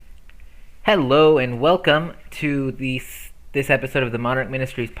Hello and welcome to this episode of the Monarch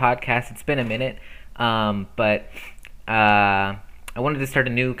Ministries podcast. It's been a minute, but I wanted to start a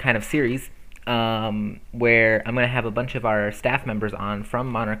new kind of series where I'm going to have a bunch of our staff members on from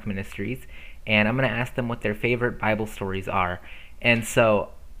Monarch Ministries, and I'm going to ask them what their favorite Bible stories are. And so,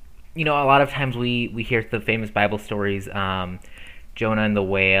 a lot of times we hear the famous Bible stories, Jonah and the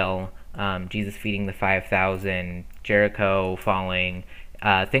whale, Jesus feeding the 5,000, Jericho falling,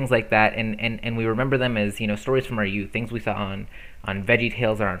 things like that, and we remember them as stories from our youth, things we saw on Veggie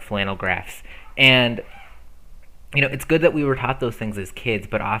Tales or on flannel graphs, and it's good that we were taught those things as kids,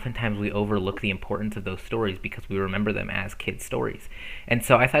 but oftentimes we overlook the importance of those stories because we remember them as kids' stories. And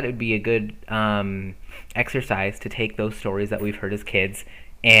so I thought it would be a good exercise to take those stories that we've heard as kids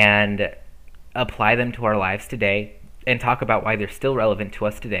and apply them to our lives today and talk about why they're still relevant to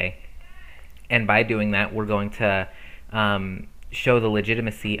us today. And by doing that, we're going to show the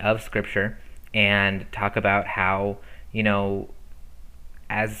legitimacy of Scripture and talk about how,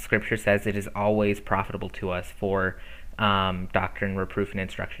 as Scripture says, it is always profitable to us for doctrine, reproof, and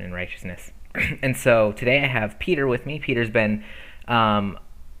instruction in righteousness. And so today I have Peter with me. Peter's been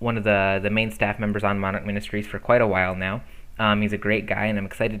one of the main staff members on Monarch Ministries for quite a while now. He's a great guy, and I'm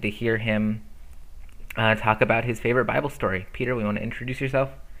excited to hear him talk about his favorite Bible story. Peter, we want to introduce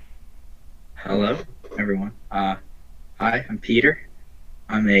yourself? Hello, everyone. Hi, I'm Peter.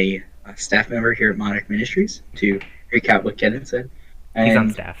 I'm a staff member here at Monarch Ministries, to recap what Kenan said. And He's on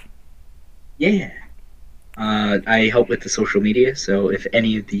staff. yeah, I help with the social media, so if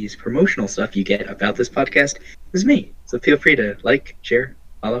any of these promotional stuff you get about this podcast is me. So feel free to like, share,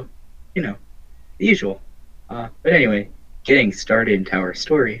 follow, the usual. But anyway, getting started into our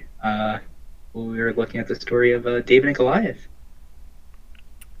story, we were looking at the story of David and Goliath.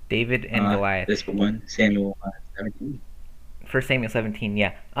 David and Goliath. This one, Samuel 17. 1 Samuel 17,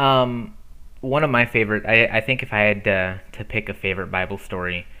 yeah. One of my favorite, I think if I had to pick a favorite Bible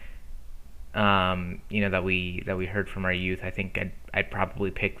story, that we heard from our youth, I think I'd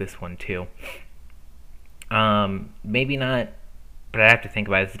probably pick this one too. Maybe not, but I have to think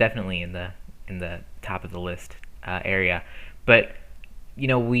about it. It's definitely in the top of the list area. But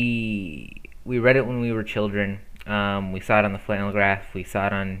we read it when we were children. We saw it on the flannel graph. We saw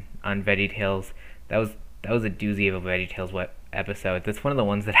it on Veggie Tales. That was a doozy of a Veggie Tales episode. That's one of the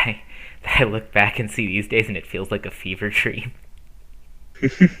ones that I look back and see these days, and it feels like a fever dream.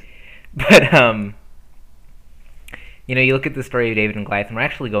 But you look at the story of David and Goliath, and we're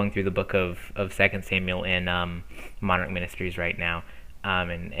actually going through the book of 2 Samuel in Monarch Ministries right now.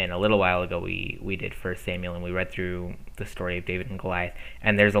 And a little while ago we did 1 Samuel, and we read through the story of David and Goliath.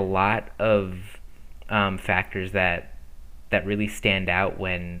 And there's a lot of factors that really stand out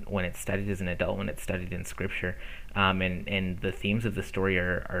when it's studied as an adult, when it's studied in Scripture, and the themes of the story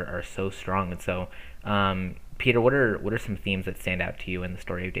are so strong. And so, Peter, what are some themes that stand out to you in the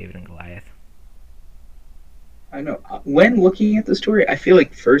story of David and Goliath? I know. When looking at the story, I feel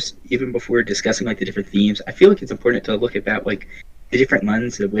like first, even before discussing the different themes, I feel like it's important to look at that the different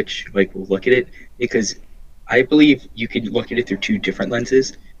lens of which we'll look at it, because I believe you could look at it through two different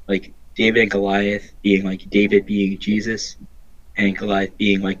lenses, David and Goliath being David being Jesus, and Goliath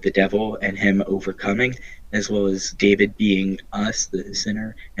being the devil and him overcoming, as well as David being us, the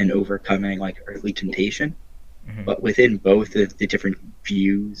sinner, and overcoming earthly temptation. Mm-hmm. But within both of the different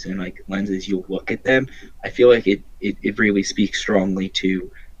views and lenses you look at them, I feel like it really speaks strongly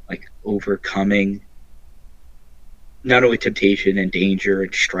to overcoming not only temptation and danger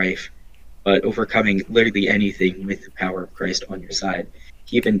and strife, but overcoming literally anything with the power of Christ on your side.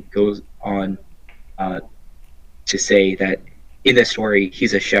 He even goes on to say that in the story,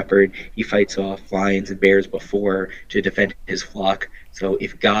 he's a shepherd. He fights off lions and bears before to defend his flock. So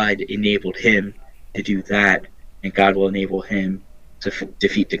if God enabled him to do that, and God will enable him to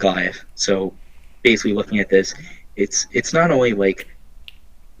defeat the Goliath. So basically looking at this, it's not only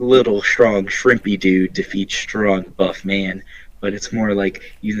little strong shrimpy dude defeats strong buff man, but it's more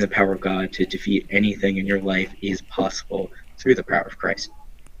using the power of God to defeat anything in your life is possible through the power of Christ.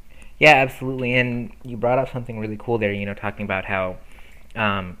 Yeah, absolutely. And you brought up something really cool there, talking about how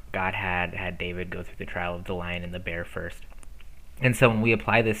God had David go through the trial of the lion and the bear first. And so when we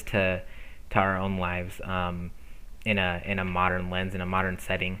apply this to our own lives in a modern lens, in a modern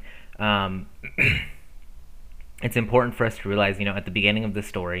setting, it's important for us to realize, at the beginning of the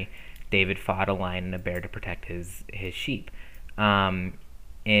story, David fought a lion and a bear to protect his sheep. In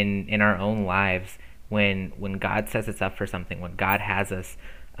our own lives, when God sets us up for something, when God has us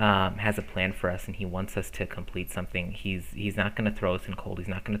has a plan for us and he wants us to complete something, he's not going to throw us in cold. He's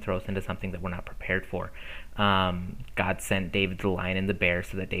not going to throw us into something that we're not prepared for. God sent David the lion and the bear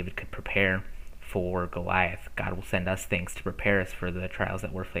so that David could prepare for Goliath. God will send us things to prepare us for the trials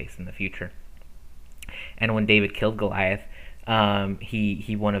that we're faced in the future. And when David killed Goliath,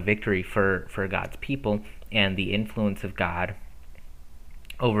 he won a victory for God's people, and the influence of God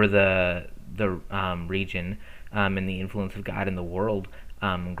over the region, and the influence of God in the world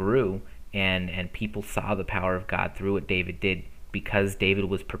grew, and people saw the power of God through what David did because David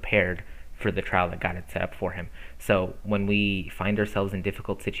was prepared for the trial that God had set up for him. So when we find ourselves in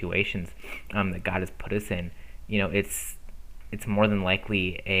difficult situations that God has put us in, it's more than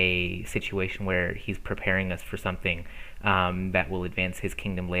likely a situation where He's preparing us for something that will advance His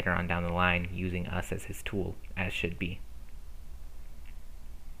kingdom later on down the line, using us as His tool, as should be.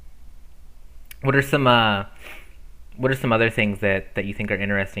 What are some other things that you think are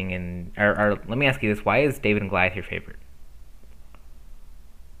interesting? Or let me ask you this: why is David and Goliath your favorite?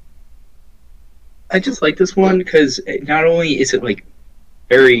 I just like this one because not only is it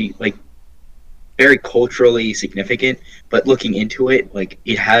very very culturally significant, but looking into it,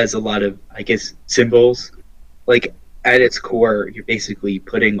 it has a lot of, I guess, symbols. Like at its core, you're basically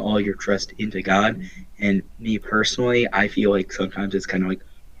putting all your trust into God. And me personally, I feel like sometimes it's kind of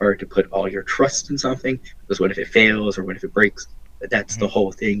hard to put all your trust in something because what if it fails or what if it breaks? But that's the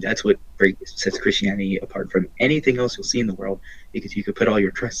whole thing. That's what sets Christianity apart from anything else you'll see in the world, because you could put all your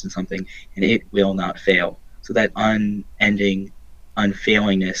trust in something and it will not fail. So that unending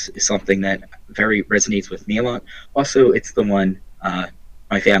unfailingness is something that very resonates with me a lot. Also, it's the one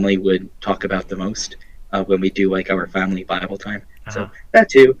my family would talk about the most when we do our family Bible time. So that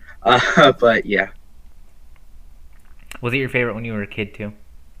too. But yeah. Was it your favorite when you were a kid too?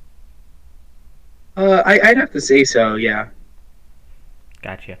 I'd have to say so. Yeah.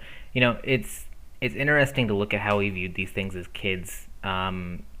 Gotcha. It's interesting to look at how we viewed these things as kids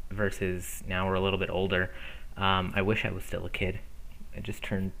versus now we're a little bit older. I wish I was still a kid. I just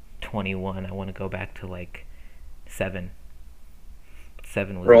turned 21. I want to go back to 7.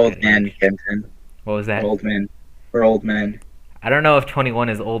 7 was. We're old men, Kenton. What was that? We're old men. We're old men. I don't know if 21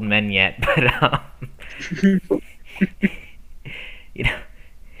 is old men yet, but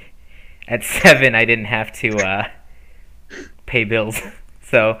at 7 I didn't have to pay bills.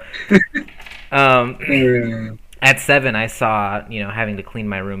 So at 7 I saw, having to clean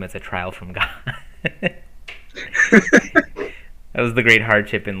my room as a trial from God. That was the great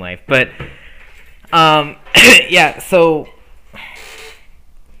hardship in life. But yeah, so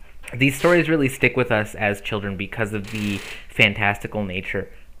these stories really stick with us as children because of the fantastical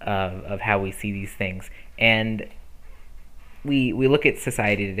nature of how we see these things. And we look at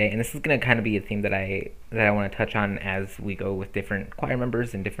society today, and this is going to kind of be a theme that I want to touch on as we go with different choir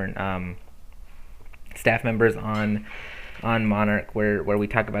members and different staff members on Monarch, where we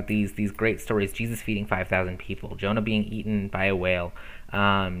talk about these great stories: Jesus feeding 5,000 people, Jonah being eaten by a whale,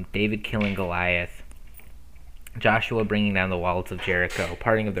 David killing Goliath, Joshua bringing down the walls of Jericho,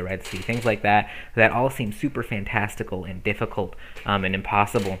 parting of the Red Sea, things like that all seem super fantastical and difficult and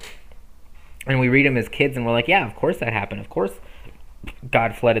impossible. And we read them as kids, and we're like, yeah, of course that happened. Of course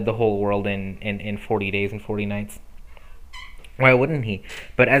God flooded the whole world in 40 days and 40 nights. Why wouldn't He?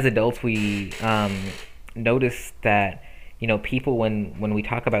 But as adults, we notice that people, when we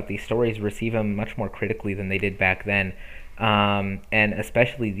talk about these stories, receive them much more critically than they did back then, and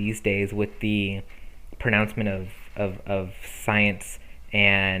especially these days with the pronouncement of science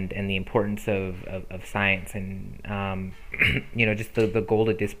and the importance of science and just the goal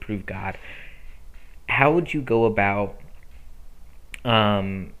to disprove God. How would you go about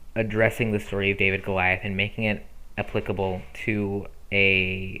addressing the story of David Goliath and making it applicable to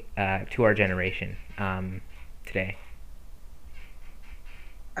to our generation today?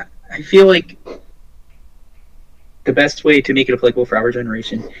 I feel like the best way to make it applicable for our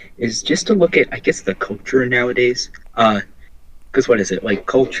generation is just to look at, I guess, the culture nowadays. Because what is it?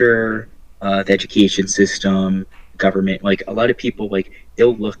 Culture, the education system, government. A lot of people,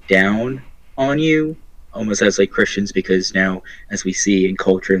 they'll look down on you almost as Christians, because now, as we see in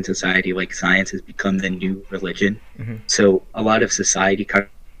culture and society, science has become the new religion. Mm-hmm. So a lot of society kind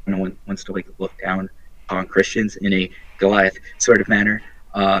of wants to look down on Christians in a Goliath sort of manner.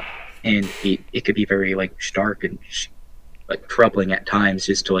 And it could be very stark and troubling at times,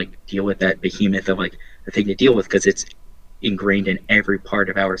 just to deal with that behemoth of the thing to deal with, because it's ingrained in every part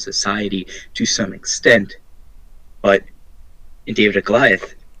of our society to some extent. But in David and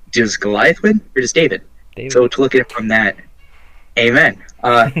Goliath, does Goliath win or does David? So to look at it from that, amen.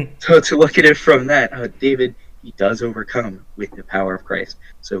 So to look at it from that, David, he does overcome with the power of Christ.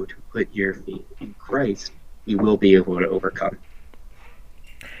 So to put your faith in Christ, you will be able to overcome.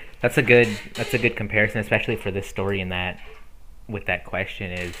 That's a good comparison, especially for this story. In that, with that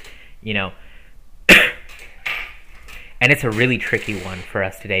question is, you know, and it's a really tricky one for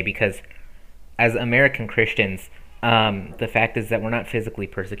us today because as American Christians, the fact is that we're not physically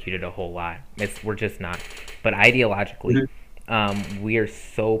persecuted a whole lot. We're just not. But ideologically, Mhm. we are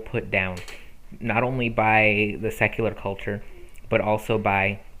so put down, not only by the secular culture, but also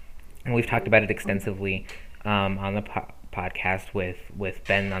by, and we've talked about it extensively on the podcast with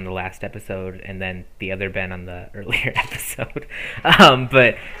Ben on the last episode, and then the other Ben on the earlier episode.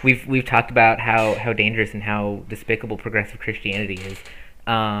 But we've talked about how dangerous and how despicable progressive Christianity is,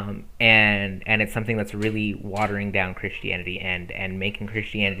 and it's something that's really watering down Christianity and making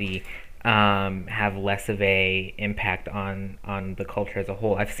Christianity have less of a impact on the culture as a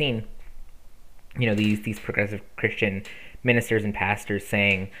whole. I've seen, these progressive Christian ministers and pastors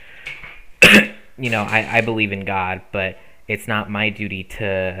saying, I believe in God, but it's not my duty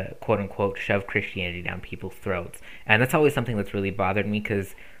to quote unquote shove Christianity down people's throats. And that's always something that's really bothered me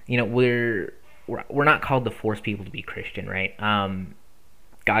because we're not called to force people to be Christian, right?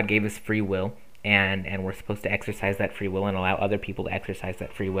 God gave us free will, and we're supposed to exercise that free will and allow other people to exercise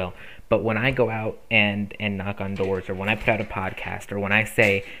that free will. But when I go out and knock on doors, or when I put out a podcast, or when I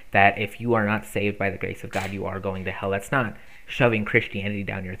say that if you are not saved by the grace of God, you are going to hell, that's not shoving Christianity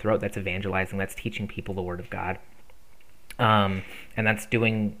down your throat. That's evangelizing. That's teaching people the Word of God. And that's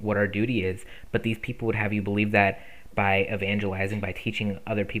doing what our duty is. But these people would have you believe that by evangelizing, by teaching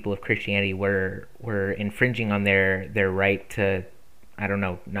other people of Christianity, we're infringing on their right to, I don't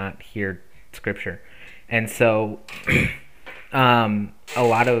know, not hear Scripture. And so a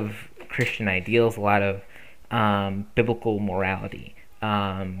lot of Christian ideals, a lot of biblical morality,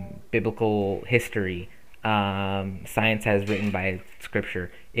 biblical history, science as written by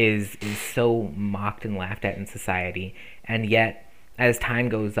Scripture is so mocked and laughed at in society, and yet as time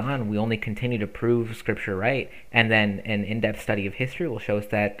goes on, we only continue to prove Scripture right, and then an in-depth study of history will show us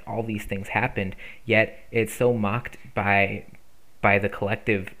that all these things happened. Yet it's so mocked by the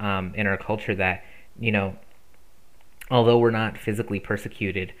collective in our culture that, although we're not physically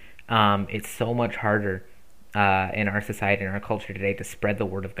persecuted, it's so much harder in our society, in our culture today, to spread the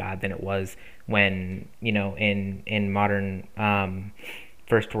word of God than it was when, in modern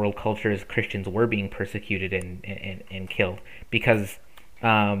first world cultures, Christians were being persecuted and killed. Because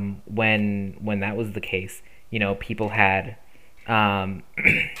when that was the case, people had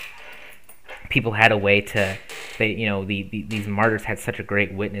people had a way to, these martyrs had such a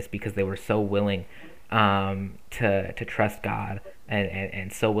great witness because they were so willing to trust God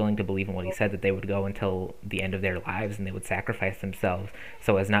and so willing to believe in what he said that they would go until the end of their lives and they would sacrifice themselves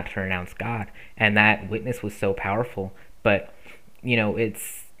so as not to renounce God. And that witness was so powerful. But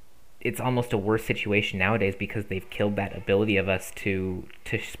it's almost a worse situation nowadays because they've killed that ability of us to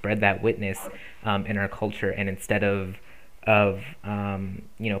spread that witness in our culture. And instead of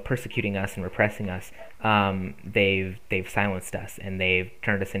persecuting us and repressing us, they've silenced us and they've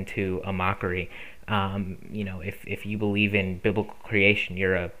turned us into a mockery. If you believe in biblical creation,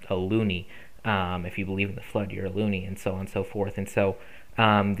 you're a loony. If you believe in the flood, you're a loony, and so on and so forth. And so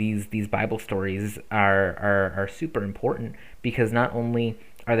these Bible stories are super important because not only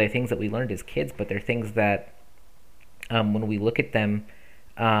are they things that we learned as kids, but they're things that when we look at them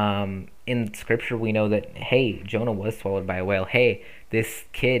in Scripture, we know that, hey, Jonah was swallowed by a whale. Hey, this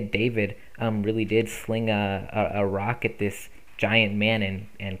kid, David, really did sling a rock at this giant man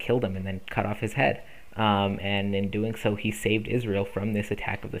and killed him and then cut off his head. And in doing so, he saved Israel from this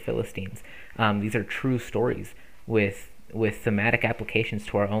attack of the Philistines. These are true stories with thematic applications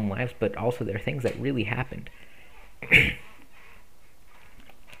to our own lives, but also they're things that really happened.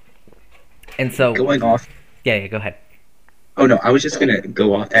 And so, Going off. Yeah, go ahead. Oh no, I was just gonna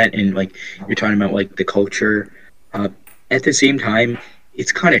go off that, and like you're talking about like the culture. At the same time,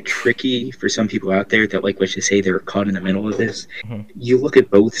 it's kind of tricky for some people out there that, like, let's just say they're caught in the middle of this. Mm-hmm. You look at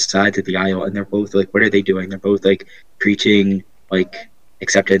both sides of the aisle, and they're both like, what are they doing? They're both like preaching like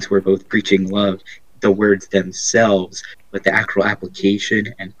acceptance. We're both preaching love. The words themselves, but the actual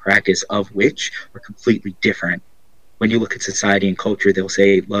application and practice of which are completely different. When you look at society and culture, they'll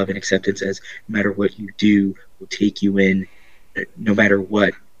say love and acceptance as no matter what you do, we'll take you in, no matter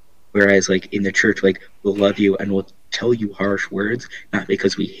what. Whereas, like, in the church, like, we'll love you and we'll tell you harsh words, not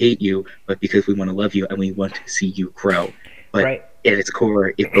because we hate you, but because we want to love you and we want to see you grow. But Right. at its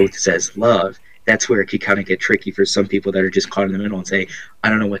core, it both says love. That's where it can kind of get tricky for some people that are just caught in the middle and say, I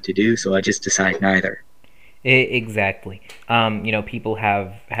don't know what to do, so I just decide neither. Exactly. People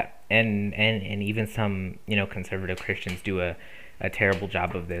have and even some conservative Christians do a terrible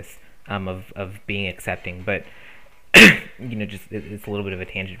job of this, of being accepting. But It's a little bit of a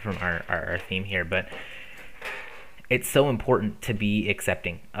tangent from our theme here, but it's so important to be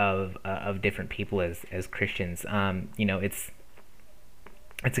accepting of different people as Christians.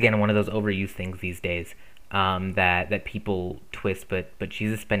 It's again one of those overused things these days, that people twist. But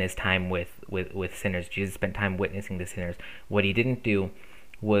Jesus spent his time with sinners. Jesus spent time witnessing to sinners. What he didn't do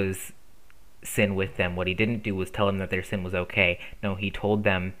was sin with them. What he didn't do was tell them that their sin was okay. No, he told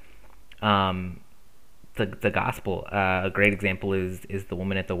them um, the gospel. A great example is the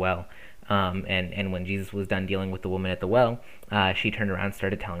woman at the well. And when Jesus was done dealing with the woman at the well, she turned around and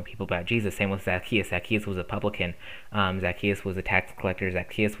started telling people about Jesus. Same with Zacchaeus. Zacchaeus was a publican. Zacchaeus was a tax collector.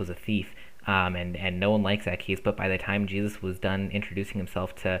 Zacchaeus was a thief. And no one liked Zacchaeus. But by the time Jesus was done introducing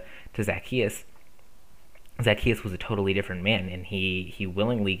himself to Zacchaeus, Zacchaeus was a totally different man, and he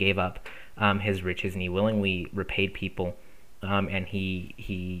willingly gave up his riches, and he willingly repaid people, and he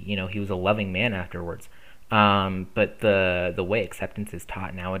was a loving man afterwards. But the way acceptance is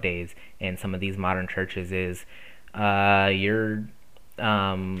taught nowadays in some of these modern churches is, you're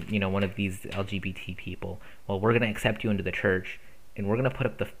one of these LGBT people. Well, we're gonna accept you into the church, and we're gonna put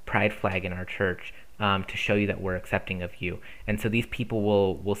up the pride flag in our church, to show you that we're accepting of you. And so these people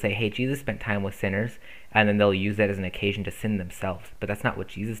will say, "Hey, Jesus spent time with sinners," and then they'll use that as an occasion to sin themselves. But that's not what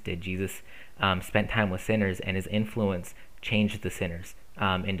Jesus did. Jesus spent time with sinners, and his influence changed the sinners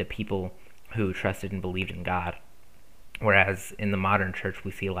into people who trusted and believed in God. Whereas in the modern church,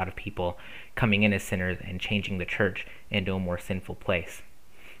 we see a lot of people coming in as sinners and changing the church into a more sinful place.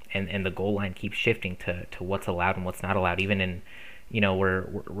 And the goal line keeps shifting to what's allowed and what's not allowed. Even in,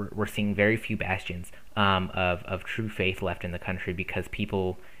 we're seeing very few bastions of true faith left in the country, because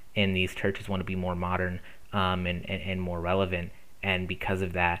people in these churches want to be more modern, and more relevant. And because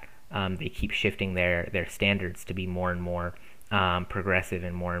of that, they keep shifting their standards to be more and more progressive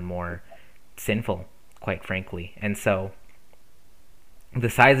and more sinful, quite frankly. And so the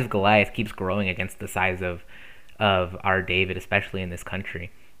size of Goliath keeps growing against the size of our David, especially in this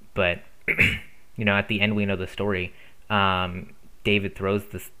country. But at the end we know the story. David throws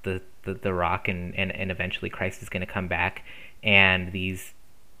the rock, and eventually Christ is going to come back, and these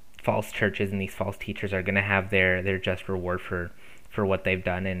false churches and these false teachers are going to have their just reward for what they've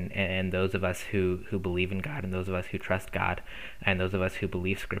done, and those of us who believe in God, and those of us who trust God, and those of us who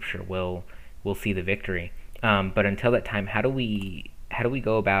believe Scripture will see the victory. But until that time, how do we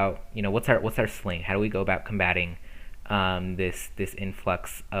go about, what's our sling? How do we go about combating this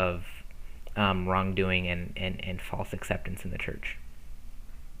influx of wrongdoing and false acceptance in the church?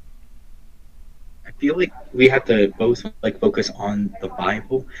 I feel like we have to both like focus on the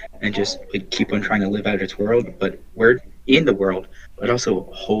Bible and just like keep on trying to live out its world, but we're in the world, but also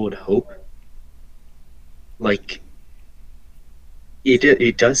hold hope. Like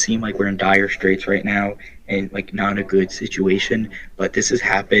it does seem like we're in dire straits right now, and like not a good situation, but this has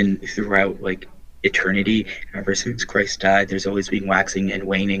happened throughout like eternity. Ever since Christ died, there's always been waxing and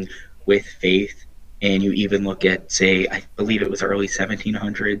waning with faith. And you even look at, say, I believe it was early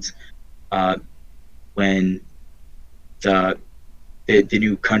 1700s, when the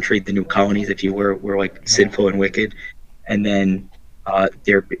new country, the new colonies, if you were like sinful and wicked, and then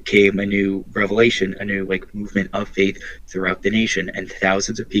there became a new revelation, a new like movement of faith throughout the nation, and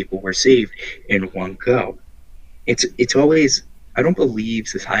thousands of people were saved in one go. It's always, I don't believe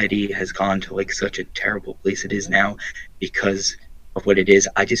society has gone to like such a terrible place it is now because of what it is.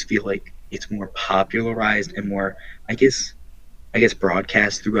 I just feel like it's more popularized and more, I guess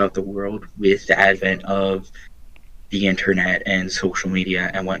broadcast throughout the world with the advent of the internet and social media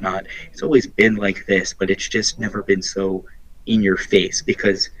and whatnot. It's always been like this, but it's just never been so in your face,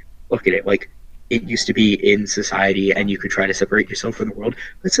 because look at it, like it used to be in society and you could try to separate yourself from the world,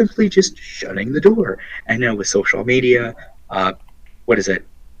 but simply just shutting the door. And now with social media, what is it?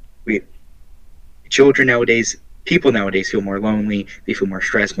 Children nowadays, people nowadays feel more lonely, they feel more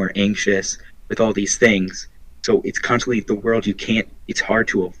stressed, more anxious with all these things. So it's constantly the world, it's hard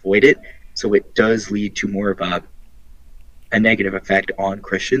to avoid it. So it does lead to more of a negative effect on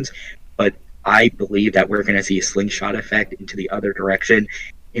Christians. But I believe that we're going to see a slingshot effect into the other direction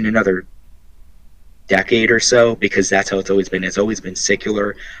in another decade or so, because that's how it's always been. It's always been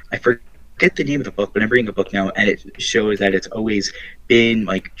secular. I forget the name of the book, but I'm reading a book now, and it shows that it's always been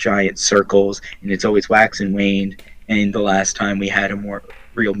like giant circles, and it's always waxed and waned. And the last time we had a more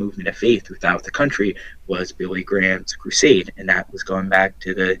real movement of faith throughout the country was Billy Graham's crusade, and that was going back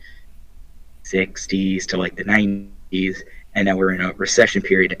to the 60s to like the 90s, and now we're in a recession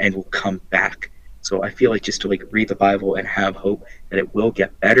period and we'll come back. So I feel like just to like read the Bible and have hope that it will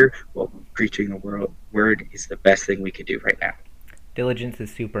get better while preaching the word is the best thing we can do right now. Diligence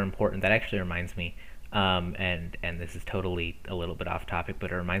is super important. That actually reminds me. And this is totally a little bit off topic,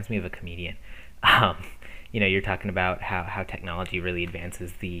 but it reminds me of a comedian. Um, you're talking about how technology really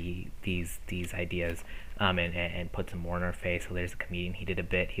advances these ideas, and puts them more in our face. So there's a comedian. He did a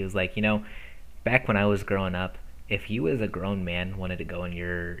bit. He was like, back when I was growing up, if you as a grown man wanted to go in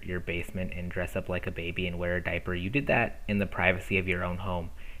your basement and dress up like a baby and wear a diaper, you did that in the privacy of your own home.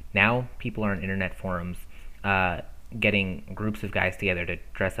 Now people are on internet forums, getting groups of guys together to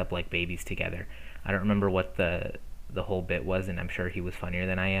dress up like babies together. I don't remember what the whole bit was, and I'm sure he was funnier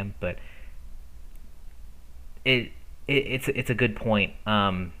than I am, but it's a good point.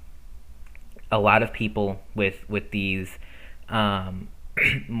 A lot of people with these um,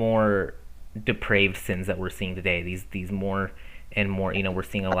 more depraved sins that we're seeing today, these more and more, we're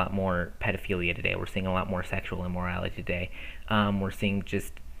seeing a lot more pedophilia today. We're seeing a lot more sexual immorality today. We're seeing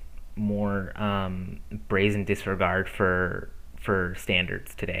just more brazen disregard for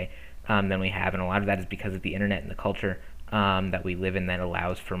standards today, than we have, and a lot of that is because of the internet and the culture that we live in that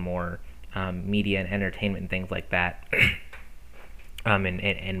allows for more media and entertainment and things like that.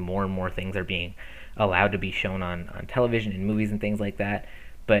 And more things are being allowed to be shown on television and movies and things like that.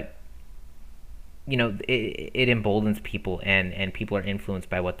 But it emboldens people, and people are influenced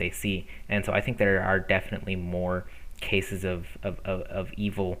by what they see. And so I think there are definitely more cases of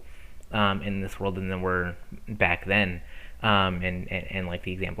evil in this world than there were back then. And like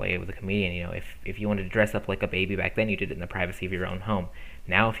the example I gave with the comedian, if you wanted to dress up like a baby back then, you did it in the privacy of your own home.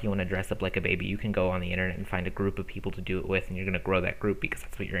 Now, if you want to dress up like a baby, you can go on the internet and find a group of people to do it with, and you're going to grow that group because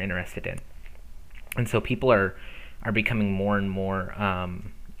that's what you're interested in. And so people are becoming more and more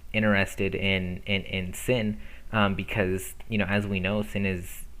interested in sin, because as we know, sin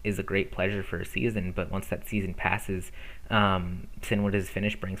is a great pleasure for a season, but once that season passes, sin, when it is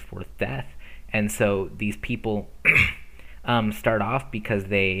finished, brings forth death. And so these people start off because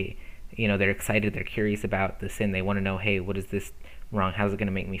they're excited, they're curious about the sin, they want to know, hey, what is this wrong, how's it going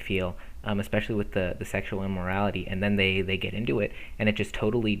to make me feel, especially with the sexual immorality, and then they get into it, and it just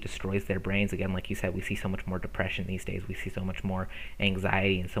totally destroys their brains. Again, like you said, we see so much more depression these days, we see so much more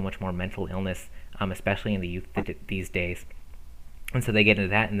anxiety and so much more mental illness, especially in the youth these days. And so they get into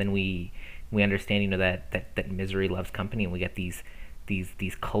that, and then we understand, that misery loves company, and we get these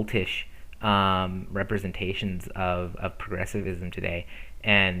cultish representations of progressivism today.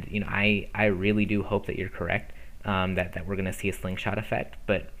 And I really do hope that you're correct, that we're going to see a slingshot effect,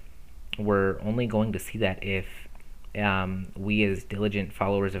 but we're only going to see that if we as diligent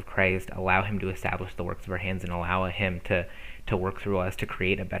followers of Christ allow him to establish the works of our hands and allow him to work through us to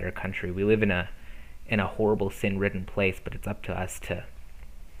create a better country. We live in a horrible sin-ridden place, but it's up to us to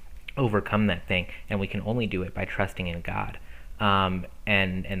overcome that thing, and we can only do it by trusting in God.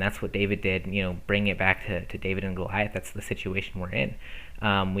 And that's what David did. Bring it back to David and Goliath. That's the situation we're in.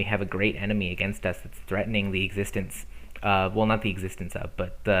 We have a great enemy against us that's threatening the existence of, well, not the existence of,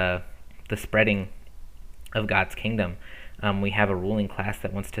 but the spreading of God's kingdom. We have a ruling class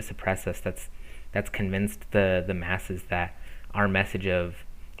that wants to suppress us. That's convinced the masses that our message of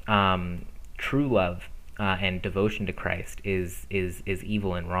true love and devotion to Christ is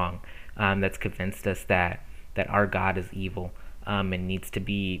evil and wrong. That's convinced us that our God is evil, and needs to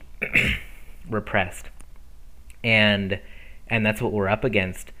be repressed, and that's what we're up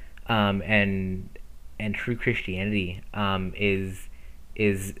against. And true Christianity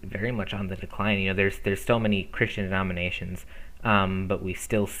is very much on the decline. There's so many Christian denominations, but we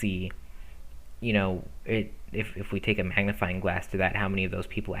still see, if we take a magnifying glass to that, how many of those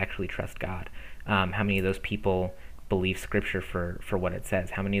people actually trust God? How many of those people believe Scripture for what it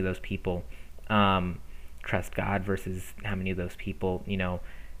says? How many of those people trust God versus how many of those people,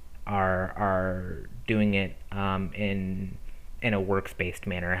 are doing it in a works-based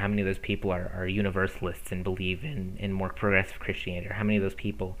manner? How many of those people are universalists and believe in more progressive Christianity? Or how many of those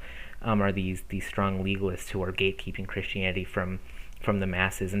people are these strong legalists who are gatekeeping Christianity from the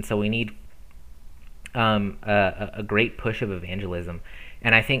masses? And so we need a great push of evangelism.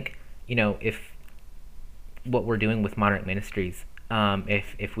 And I think, if what we're doing with Monarch Ministries,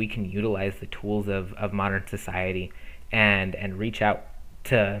 if we can utilize the tools of modern society and reach out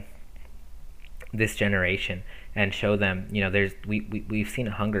to this generation and show them, we've seen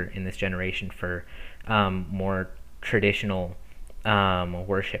a hunger in this generation for more traditional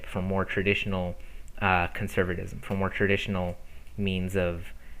worship, for more traditional conservatism, for more traditional means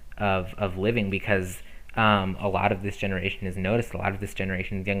of living, because a lot of this generation has noticed, a lot of this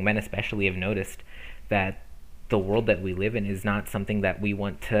generation, young men especially, have noticed that the world that we live in is not something that we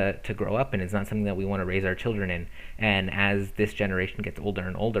want to grow up in. It's not something that we want to raise our children in. And as this generation gets older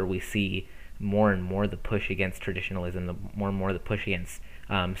and older, we see more and more the push against traditionalism, the more and more the push against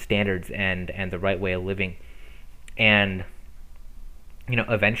standards and the right way of living. And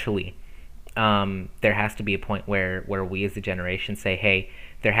eventually, there has to be a point where we as a generation say, hey,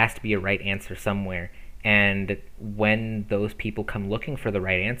 there has to be a right answer somewhere. And when those people come looking for the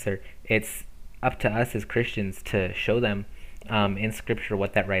right answer, it's up to us as Christians to show them in Scripture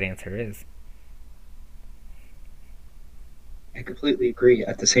what that right answer is. I completely agree.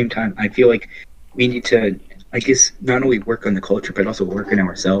 At the same time, I feel like we need to, I guess, not only work on the culture, but also work on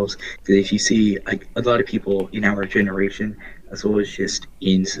ourselves. Because if you see, like, a lot of people in our generation, as well as just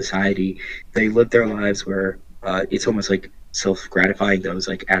in society, they live their lives where it's almost like self-gratifying those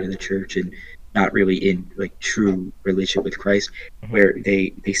like out of the church and not really in like true relationship with Christ, Mm-hmm. where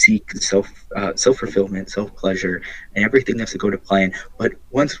they seek self fulfillment, self pleasure, and everything has to go to plan. But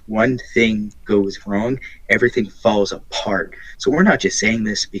once one thing goes wrong, everything falls apart. So we're not just saying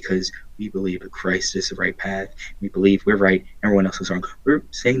this because we believe that Christ is the right path. We believe we're right, everyone else is wrong. We're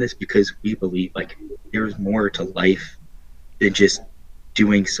saying this because we believe like there's more to life than just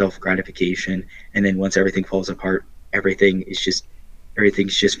doing self gratification. And then once everything falls apart, everything's just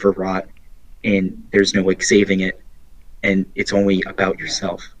for rot, and there's no like saving it, and it's only about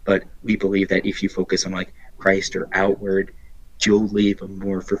yourself. But we believe that if you focus on like Christ or outward, you'll live a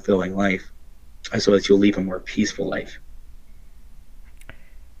more fulfilling life, as well as you'll live a more peaceful life.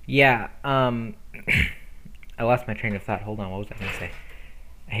 Yeah. I lost my train of thought. Hold on. What was I going to say?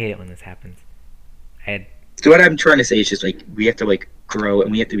 I hate it when this happens. I had. So what I'm trying to say is just like we have to like grow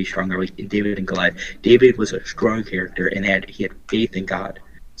and we have to be stronger. Like in David and Goliath, David was a strong character and he had faith in God.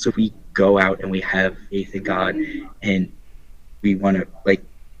 So if we go out and we have faith in God and we want to like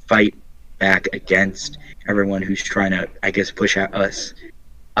fight back against everyone who's trying to, I guess, push at us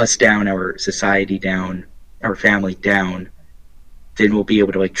down, our society down, our family down, then we'll be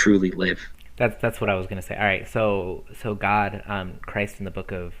able to like truly live. That's what I was gonna say. All right, so God, Christ in the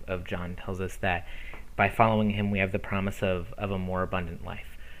book of John tells us that by following Him we have the promise of a more abundant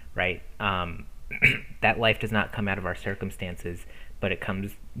life, right? That life does not come out of our circumstances, but it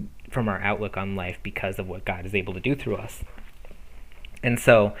comes from our outlook on life because of what God is able to do through us. And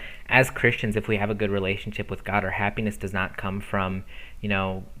so, as Christians, if we have a good relationship with God, our happiness does not come from,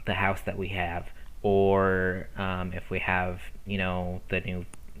 the house that we have, or if we have, the new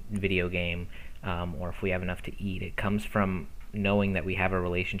video game, or if we have enough to eat. It comes from knowing that we have a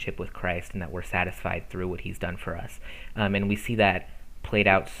relationship with Christ and that we're satisfied through what He's done for us. And we see that played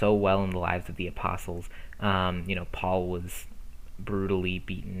out so well in the lives of the apostles. Paul was brutally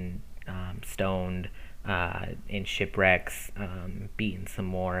beaten, stoned, in shipwrecks, beaten some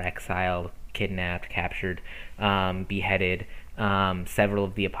more, exiled, kidnapped, captured, beheaded. Several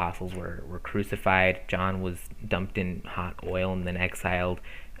of the apostles were crucified. John was dumped in hot oil and then exiled.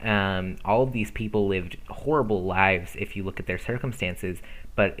 All of these people lived horrible lives if you look at their circumstances,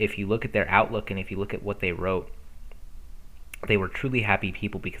 but if you look at their outlook and if you look at what they wrote, they were truly happy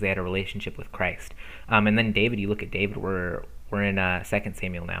people because they had a relationship with Christ. And then David, you look at David, we're in 2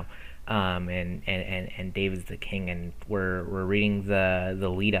 Samuel now. And David's the king, and we're reading the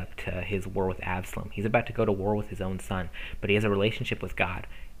lead up to his war with Absalom. He's about to go to war with his own son, but he has a relationship with God.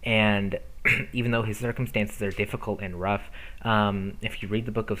 And even though his circumstances are difficult and rough, if you read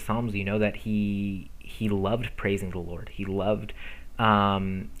the book of Psalms, you know that he loved praising the Lord. He loved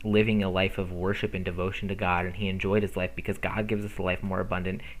living a life of worship and devotion to God, and he enjoyed his life because God gives us a life more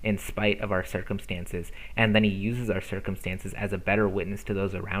abundant in spite of our circumstances, and then he uses our circumstances as a better witness to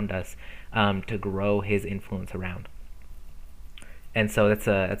those around us, to grow his influence around. And so that's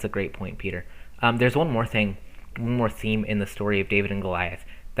a great point, Peter. There's one more theme in the story of David and Goliath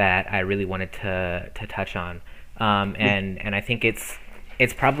that I really wanted to touch on, and I think it's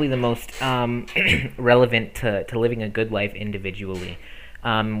probably the most relevant to living a good life individually.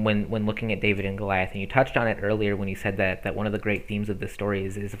 When looking at David and Goliath, and you touched on it earlier when you said that one of the great themes of this story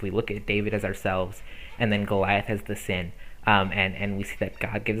is if we look at David as ourselves and then Goliath as the sin, and we see that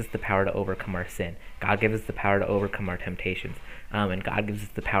God gives us the power to overcome our sin. God gives us the power to overcome our temptations, and God gives us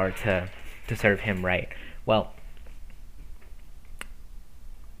the power to serve Him right. Well,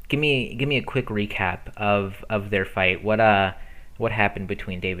 give me a quick recap of their fight. What happened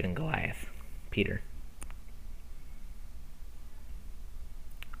between David and Goliath, Peter?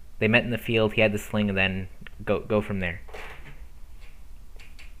 They met in the field. He had the sling, and then go from there.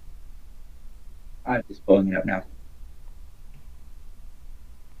 I'm just pulling it up now.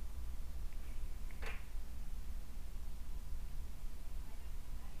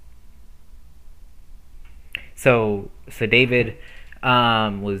 So David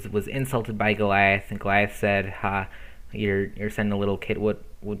was insulted by Goliath, and Goliath said, "Ha, you're sending a little kid. What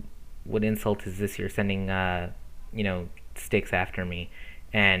insult is this? You're sending sticks after me."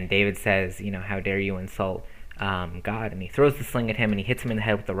 And David says, how dare you insult God? And he throws the sling at him and he hits him in the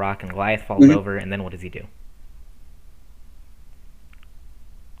head with the rock, and Goliath falls Mhm. over. And then what does he do?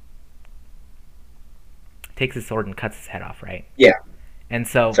 Takes his sword and cuts his head off, right? Yeah. And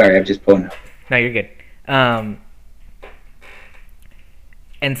so, Sorry, I'm just pulling up. no, you're good. Um,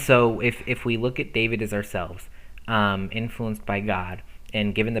 and so, if we look at David as ourselves, influenced by God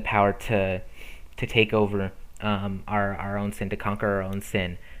and given the power to take over our own sin, to conquer our own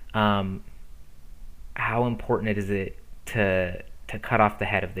sin, um, how important is it to cut off the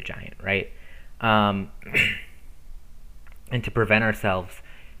head of the giant, right? Um, and to prevent ourselves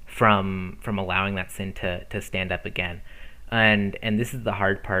from allowing that sin to stand up again. And this is the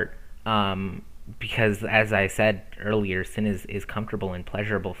hard part, because as I said earlier, sin is comfortable and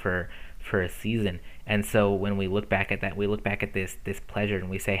pleasurable for a season. And so when we look back at that, we look back at this pleasure and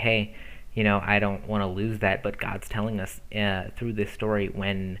we say, hey, I don't want to lose that. But God's telling us through this story,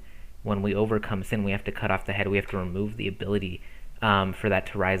 when we overcome sin, we have to cut off the head. We have to remove the ability for that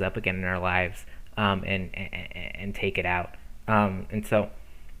to rise up again in our lives, and take it out. And so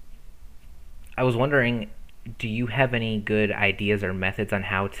I was wondering, do you have any good ideas or methods on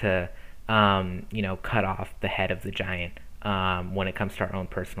how to, cut off the head of the giant when it comes to our own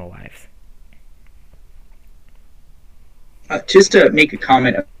personal lives? Just to make a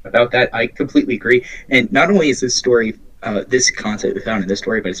comment about that, I completely agree. And not only is this story, this concept found in this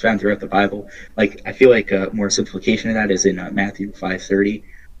story, but it's found throughout the Bible. Like I feel like a more simplification of that is in Matthew 5:30.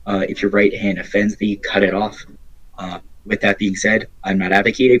 If your right hand offends thee, cut it off. With that being said, I'm not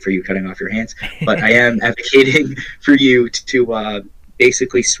advocating for you cutting off your hands, but I am advocating for you to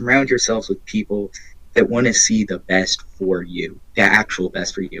basically surround yourselves with people that want to see the best for you, the actual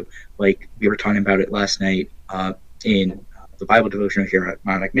best for you. Like we were talking about it last night in the Bible devotional here at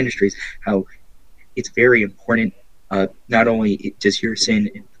Monarch Ministries, how it's very important. Not only does your sin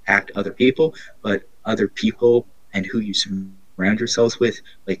impact other people, but other people and who you surround yourselves with,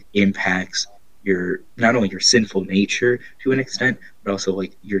 like impacts your not only your sinful nature to an extent, but also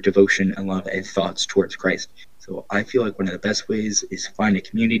like your devotion and love and thoughts towards Christ. So I feel like one of the best ways is find a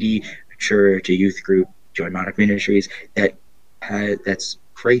community, a church, a youth group, join Monarch Ministries that's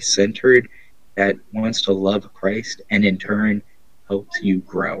Christ centered, that wants to love Christ, and in turn helps you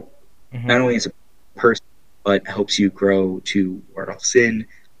grow. Mm-hmm. Not only as a person, but helps you grow to ward off sin,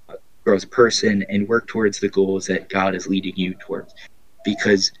 grow as a person, and work towards the goals that God is leading you towards.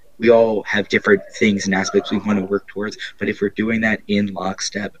 Because we all have different things and aspects we want to work towards, but if we're doing that in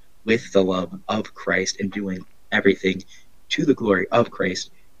lockstep with the love of Christ and doing everything to the glory of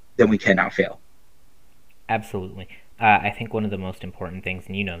Christ, then we cannot fail. Absolutely. I think one of the most important things,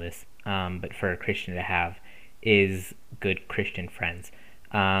 and you know this, but for a Christian to have, is good Christian friends.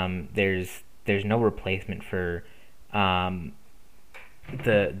 There's no replacement for the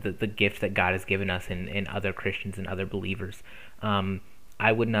gift that God has given us in other Christians and other believers.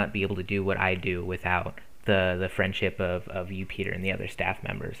 I would not be able to do what I do without the friendship of you, Peter, and the other staff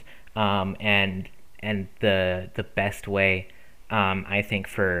members. And the best way, I think,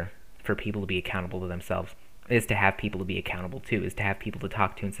 for people to be accountable to themselves is to have people to be accountable to, is to have people to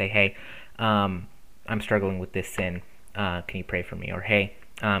talk to and say, hey, I'm struggling with this sin. Can you pray for me? Or hey,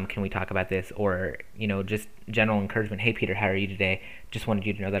 can we talk about this? Or just general encouragement. Hey, Peter, how are you today? Just wanted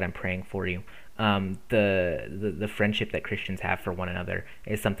you to know that I'm praying for you. The friendship that Christians have for one another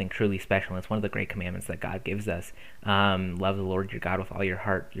is something truly special. And it's one of the great commandments that God gives us. Love the Lord your God with all your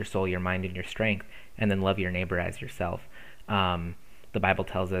heart, your soul, your mind, and your strength, and then love your neighbor as yourself. The Bible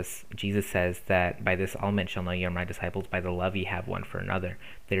tells us, Jesus says that by this all men shall know ye are my disciples, by the love ye have one for another.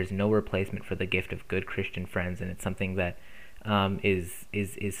 There is no replacement for the gift of good Christian friends, and it's something that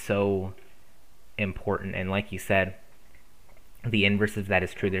is so important. And like you said, the inverse of that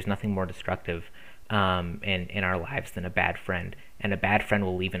is true. There's nothing more destructive in our lives than a bad friend, and a bad friend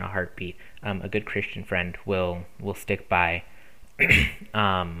will leave in a heartbeat. A good Christian friend will stick by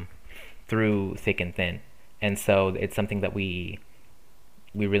through thick and thin, and so it's something that we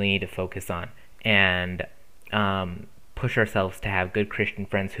really need to focus on and push ourselves to have good Christian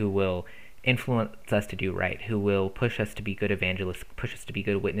friends who will influence us to do right, who will push us to be good evangelists, push us to be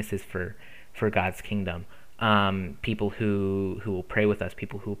good witnesses for God's kingdom. People who will pray with us,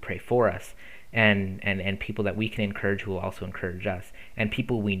 people who will pray for us, and people that we can encourage who will also encourage us, and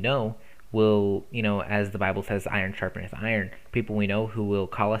people we know will, as the Bible says, iron sharpeneth iron, people we know who will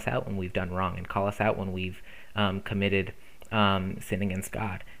call us out when we've done wrong and call us out when we've committed sin against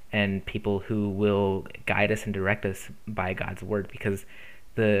God, and people who will guide us and direct us by God's word, because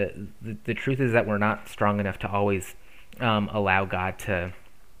the truth is that we're not strong enough to always allow God to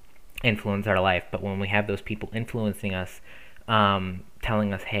influence our life, but when we have those people influencing us,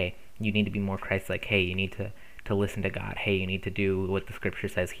 telling us, hey, you need to be more Christ-like. Hey, you need to listen to God. Hey, you need to do what the Scripture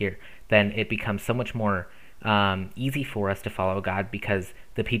says here. Then it becomes so much more easy for us to follow God, because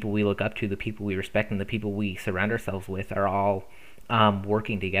the people we look up to, the people we respect, and the people we surround ourselves with are all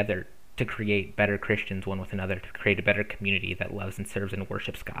working together to create better Christians one with another, to create a better community that loves and serves and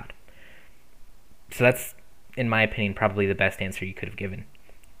worships God. So that's, in my opinion, probably the best answer you could have given. Do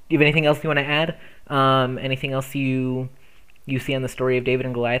you have anything else you want to add? Anything else you see on the story of David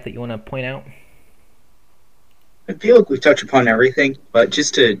and Goliath that you want to point out? I feel like we've touched upon everything, but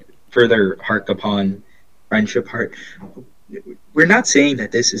just to further hark upon friendship heart, we're not saying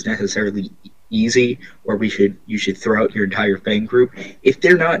that this is necessarily easy or you should throw out your entire fan group. If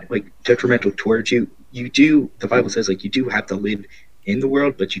they're not like detrimental towards you, you do, the Bible says, like, you do have to live in the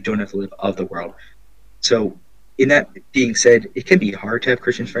world, but you don't have to live of the world. So in that being said, it can be hard to have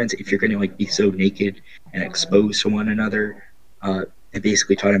Christian friends if you're going to like be so naked and exposed to one another, and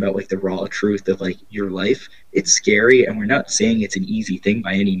basically talking about like the raw truth of like your life. It's scary, and we're not saying it's an easy thing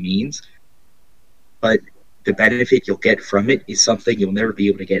by any means, but the benefit you'll get from it is something you'll never be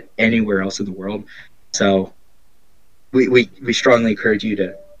able to get anywhere else in the world. So we strongly encourage you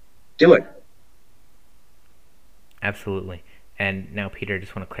to do it. Absolutely. And now, Peter, I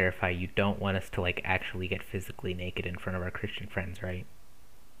just want to clarify, you don't want us to like actually get physically naked in front of our Christian friends, right?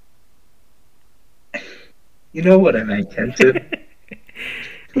 You know what I meant, Kenton.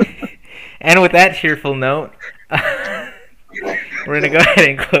 And with that cheerful note, we're going to go ahead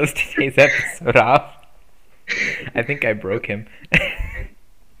and close today's episode off. I think I broke him.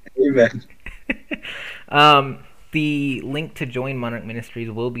 Amen. The link to join Monarch Ministries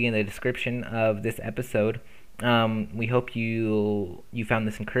will be in the description of this episode. We hope you found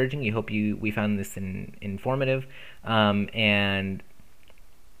this encouraging. We found this informative. And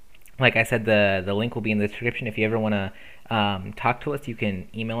like I said, the link will be in the description. If you ever want to talk to us, you can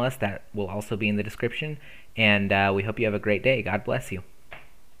email us. That will also be in the description. And we hope you have a great day. God bless you.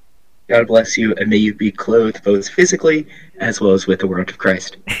 God bless you, and may you be clothed both physically as well as with the word of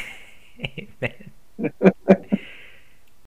Christ.